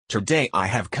Today I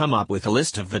have come up with a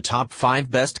list of the top 5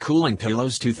 best cooling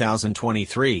pillows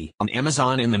 2023 on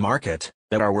Amazon in the market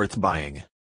that are worth buying.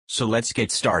 So let's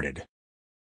get started.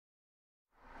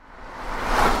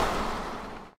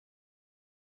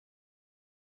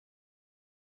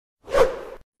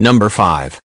 Number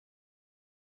 5.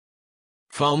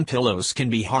 Foam pillows can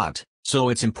be hot, so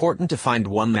it's important to find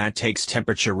one that takes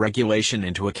temperature regulation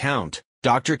into account,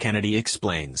 Dr. Kennedy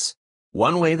explains.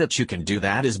 One way that you can do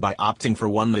that is by opting for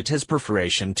one that has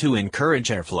perforation to encourage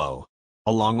airflow.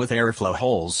 Along with airflow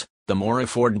holes, the more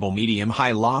affordable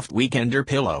medium-high loft weekender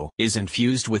pillow is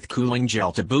infused with cooling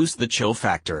gel to boost the chill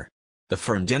factor. The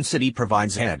firm density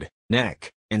provides head,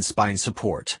 neck, and spine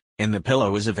support, and the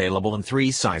pillow is available in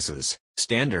 3 sizes: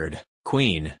 standard,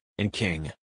 queen, and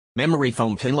king. Memory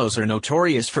foam pillows are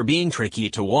notorious for being tricky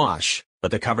to wash,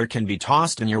 but the cover can be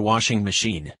tossed in your washing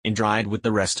machine and dried with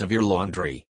the rest of your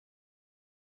laundry.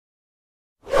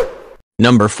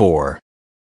 Number 4.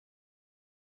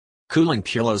 Cooling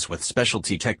pillows with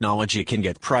specialty technology can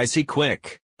get pricey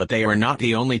quick, but they are not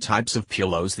the only types of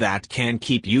pillows that can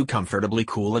keep you comfortably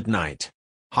cool at night.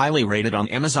 Highly rated on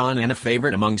Amazon and a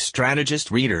favorite among strategist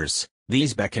readers,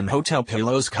 these Pectin hotel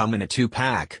pillows come in a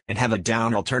 2-pack and have a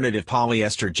down alternative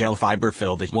polyester gel fiber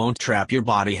fill that won't trap your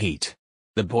body heat.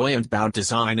 The buoyant bout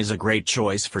design is a great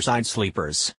choice for side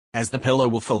sleepers, as the pillow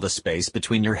will fill the space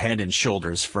between your head and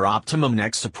shoulders for optimum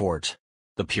neck support.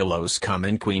 The pillows come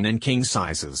in queen and king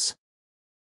sizes.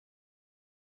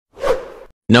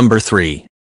 Number 3.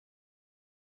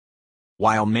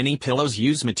 While many pillows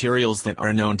use materials that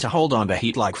are known to hold on to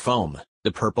heat like foam,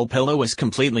 the purple pillow is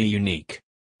completely unique.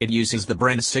 It uses the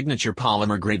brand's signature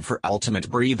polymer grid for ultimate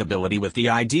breathability with the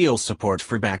ideal support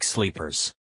for back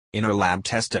sleepers. In our lab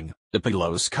testing, the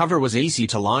pillow's cover was easy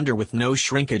to launder with no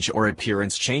shrinkage or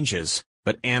appearance changes,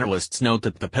 but analysts note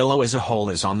that the pillow as a whole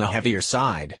is on the heavier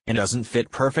side and doesn't fit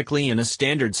perfectly in a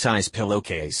standard size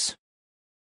pillowcase.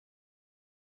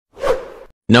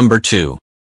 Number 2.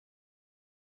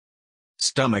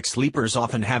 Stomach sleepers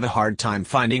often have a hard time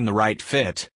finding the right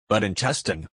fit, but in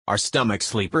testing, our stomach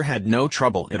sleeper had no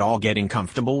trouble at all getting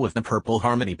comfortable with the Purple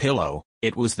Harmony pillow.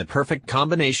 It was the perfect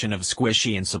combination of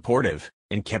squishy and supportive,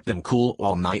 and kept them cool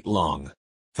all night long.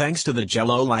 Thanks to the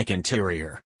jello-like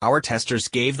interior, our testers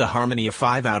gave the Harmony a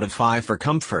 5 out of 5 for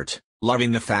comfort,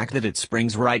 loving the fact that it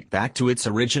springs right back to its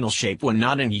original shape when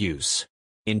not in use.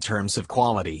 In terms of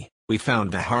quality, we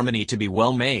found the Harmony to be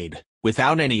well made,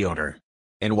 without any odor.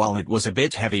 And while it was a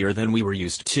bit heavier than we were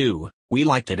used to, we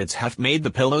liked that its heft made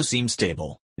the pillow seem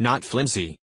stable, not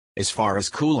flimsy. As far as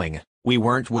cooling, we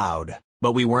weren't wowed,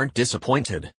 but we weren't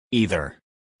disappointed, either.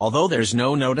 Although there's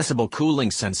no noticeable cooling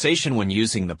sensation when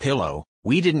using the pillow,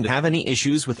 we didn't have any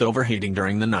issues with overheating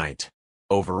during the night.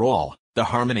 Overall, the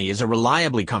Harmony is a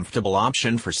reliably comfortable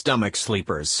option for stomach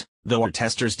sleepers, though our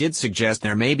testers did suggest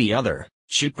there may be other,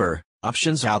 cheaper,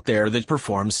 options out there that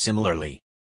perform similarly.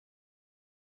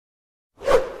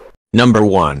 Number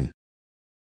 1.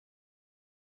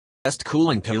 Best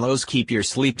cooling pillows keep your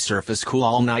sleep surface cool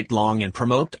all night long and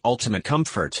promote ultimate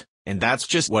comfort, and that's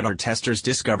just what our testers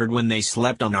discovered when they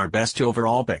slept on our best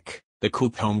overall pick, the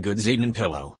Kapok Home Goods Eden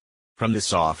pillow. From the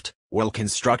soft,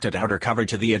 well-constructed outer cover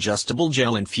to the adjustable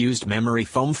gel-infused memory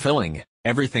foam filling,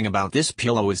 everything about this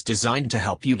pillow is designed to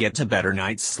help you get a better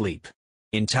night's sleep.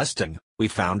 In testing, we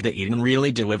found that Eden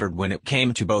really delivered when it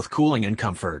came to both cooling and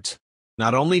comfort.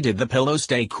 Not only did the pillow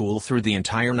stay cool through the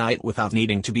entire night without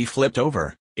needing to be flipped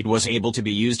over, it was able to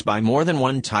be used by more than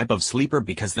one type of sleeper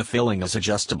because the filling is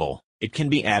adjustable. It can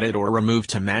be added or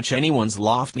removed to match anyone's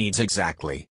loft needs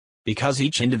exactly. Because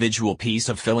each individual piece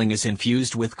of filling is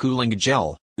infused with cooling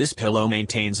gel, this pillow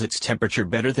maintains its temperature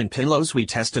better than pillows we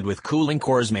tested with cooling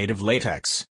cores made of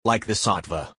latex, like the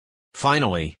Sattva.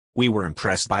 Finally, we were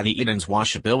impressed by the Eden's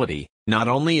washability. Not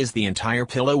only is the entire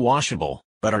pillow washable,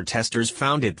 but our testers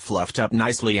found it fluffed up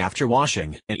nicely after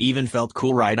washing and even felt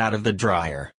cool right out of the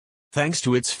dryer. Thanks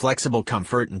to its flexible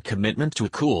comfort and commitment to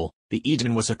cool, the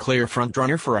Eden was a clear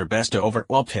frontrunner for our best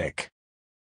overall pick.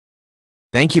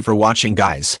 Thank you for watching,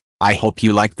 guys. I hope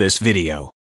you liked this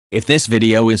video. If this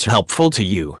video is helpful to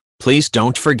you, please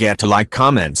don't forget to like,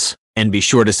 comments, and be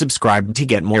sure to subscribe to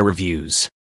get more reviews.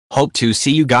 Hope to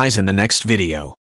see you guys in the next video.